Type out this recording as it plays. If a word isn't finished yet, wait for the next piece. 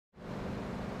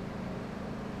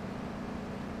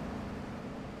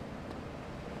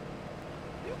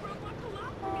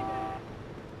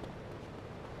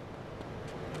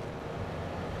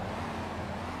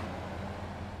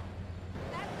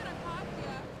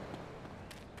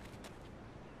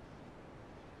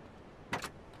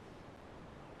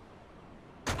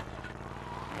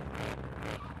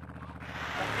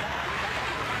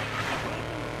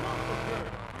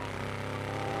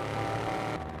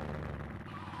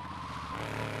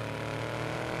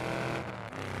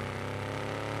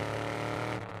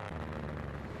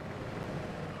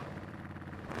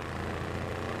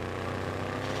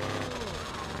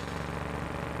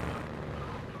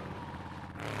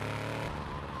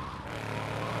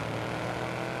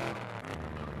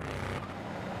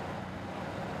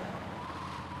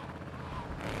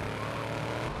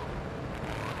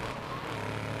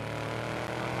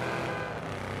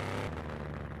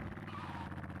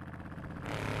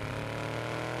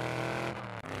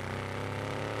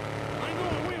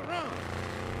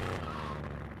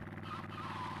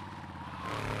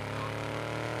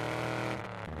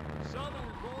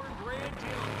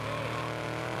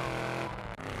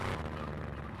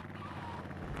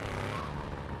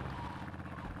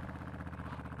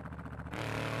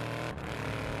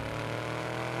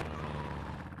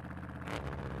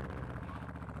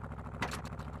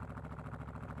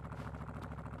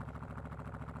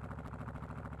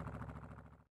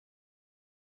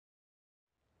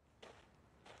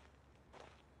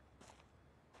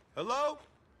Hello?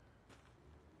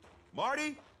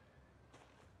 Marty?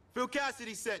 Phil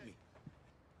Cassidy sent me.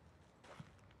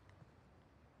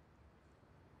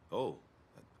 Oh,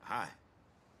 hi.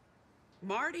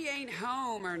 Marty ain't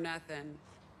home or nothing.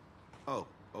 Oh,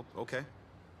 okay.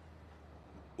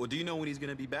 Well, do you know when he's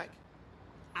gonna be back?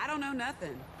 I don't know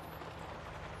nothing.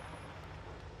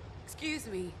 Excuse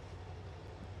me.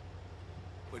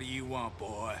 What do you want,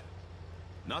 boy?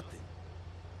 Nothing.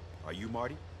 Are you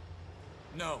Marty?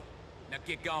 No. Now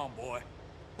get gone, boy.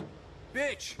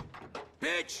 Bitch!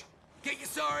 Bitch! Get your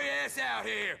sorry ass out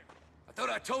here! I thought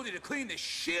I told you to clean this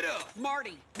shit up!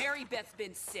 Marty, Mary Beth's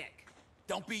been sick.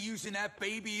 Don't be using that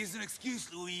baby as an excuse,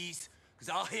 Louise, because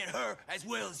I'll hit her as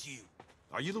well as you.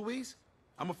 Are you Louise?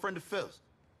 I'm a friend of Phil's.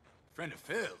 Friend of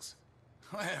Phil's?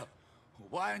 Well,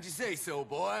 why don't you say so,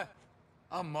 boy?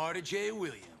 I'm Marty J.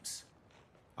 Williams.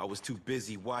 I was too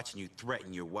busy watching you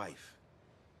threaten your wife.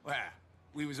 Well,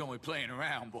 we was only playing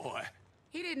around, boy.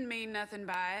 He didn't mean nothing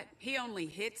by it. He only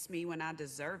hits me when I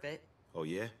deserve it. Oh,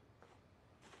 yeah?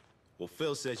 Well,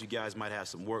 Phil says you guys might have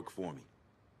some work for me.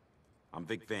 I'm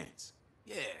Vic Vance.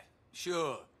 Yeah,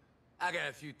 sure. I got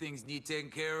a few things need taken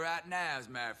care of right now, as a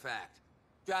matter of fact.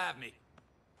 Drive me.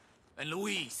 And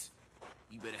Louise,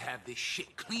 you better have this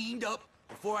shit cleaned up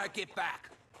before I get back.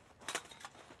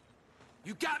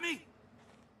 You got me?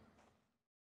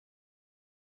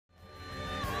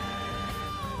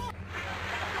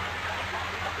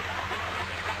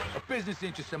 A business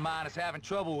interest of mine is having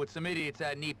trouble with some idiots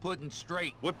that need putting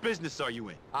straight. What business are you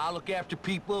in? I look after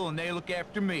people and they look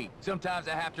after me. Sometimes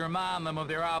I have to remind them of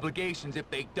their obligations if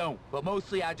they don't. But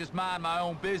mostly I just mind my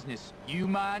own business. You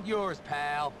mind yours,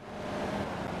 pal.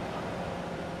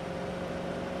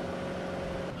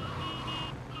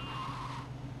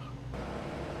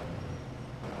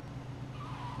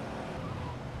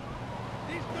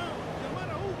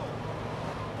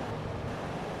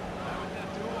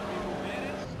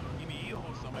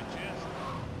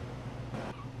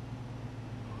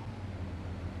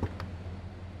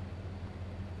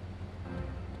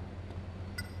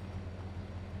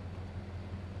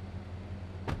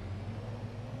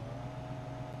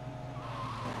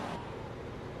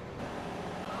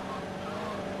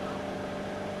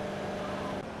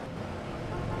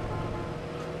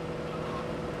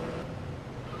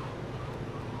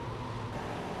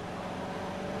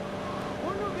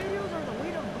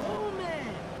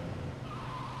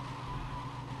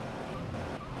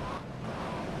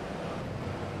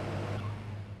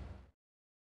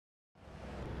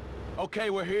 Okay,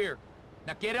 we're here.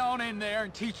 Now get on in there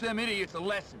and teach them idiots a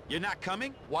lesson. You're not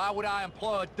coming? Why would I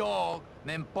employ a dog and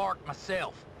then bark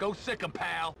myself? Go sick 'em,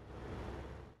 pal.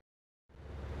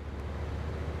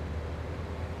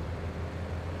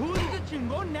 Who's the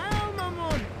chingon now,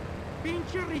 mamón?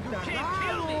 Pinche retardado. You can't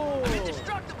kill me. I'm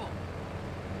indestructible.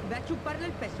 Ve a chuparle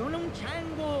el pezón a un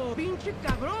chango. Pinche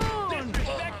cabrón.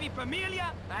 Disrespect me,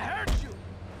 familia. I hurt you.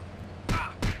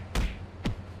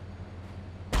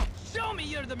 Show me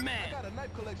you're the man. I got a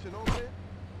knife collection over there.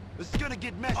 This is gonna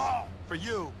get messy for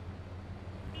you.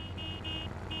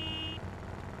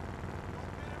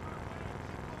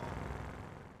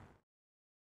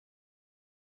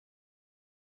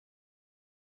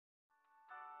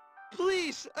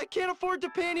 Please, I can't afford to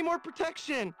pay any more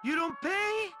protection. You don't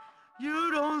pay,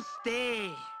 you don't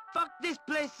stay. Fuck this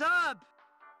place up.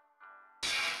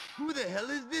 Who the hell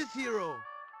is this hero?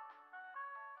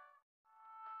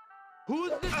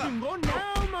 Who's the chingon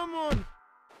now, mamón?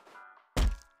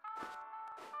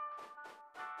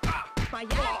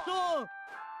 Payaso!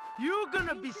 You're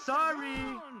gonna be sorry.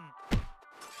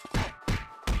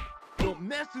 Don't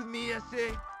mess with me, I say.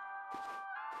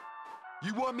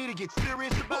 You want me to get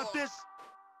serious about this?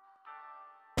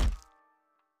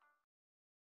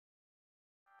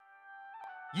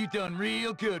 You done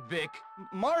real good, Vic.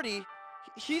 Marty,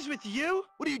 he's with you?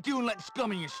 What are you doing letting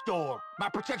scum in your store? My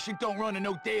protection don't run a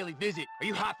no daily visit. Are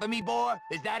you hot for me, boy?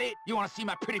 Is that it? You want to see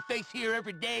my pretty face here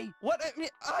every day? What?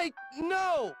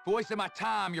 No! For wasting my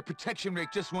time, your protection rate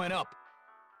just went up.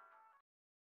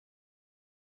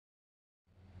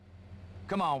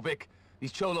 Come on, Vic.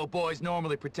 These Cholo boys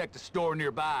normally protect a store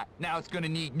nearby. Now it's gonna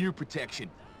need new protection.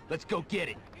 Let's go get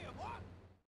it.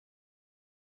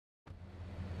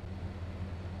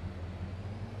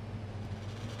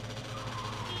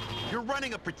 You're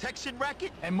running a protection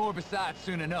racket? And more besides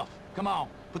soon enough. Come on,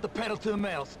 put the pedal to the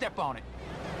metal, step on it.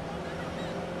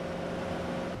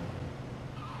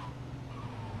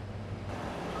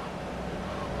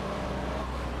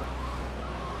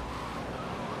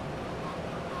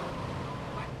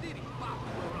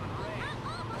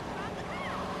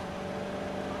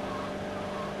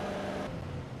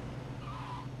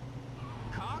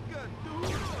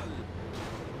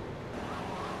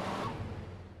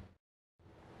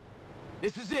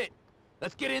 This is it.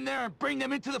 Let's get in there and bring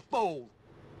them into the fold.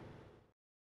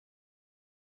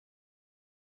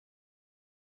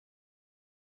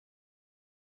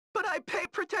 But I pay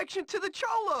protection to the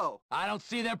Cholo! I don't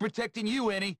see them protecting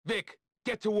you any. Vic,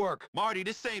 get to work. Marty,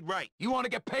 this ain't right. You want to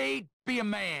get paid? Be a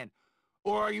man.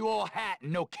 Or are you all hat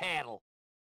and no cattle?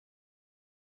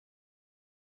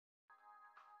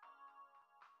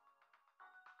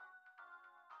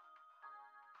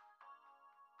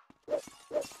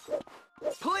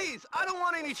 Please, I don't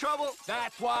want any trouble!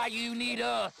 That's why you need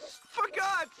us. For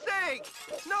God's sake!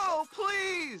 No,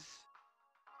 please!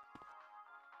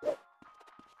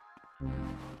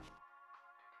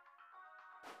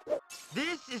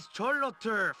 This is Cholo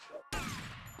turf.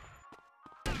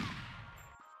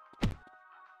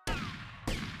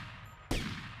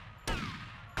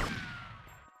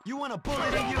 You want a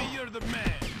bullet in you? You're the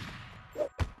man.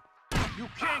 You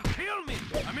can't kill me.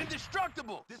 I'm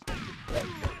indestructible.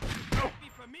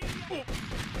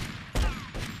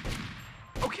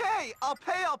 Okay, I'll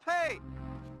pay!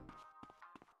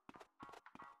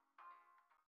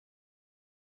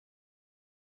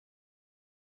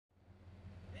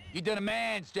 You done a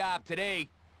man's job today.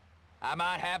 I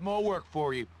might have more work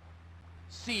for you.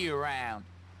 See you around.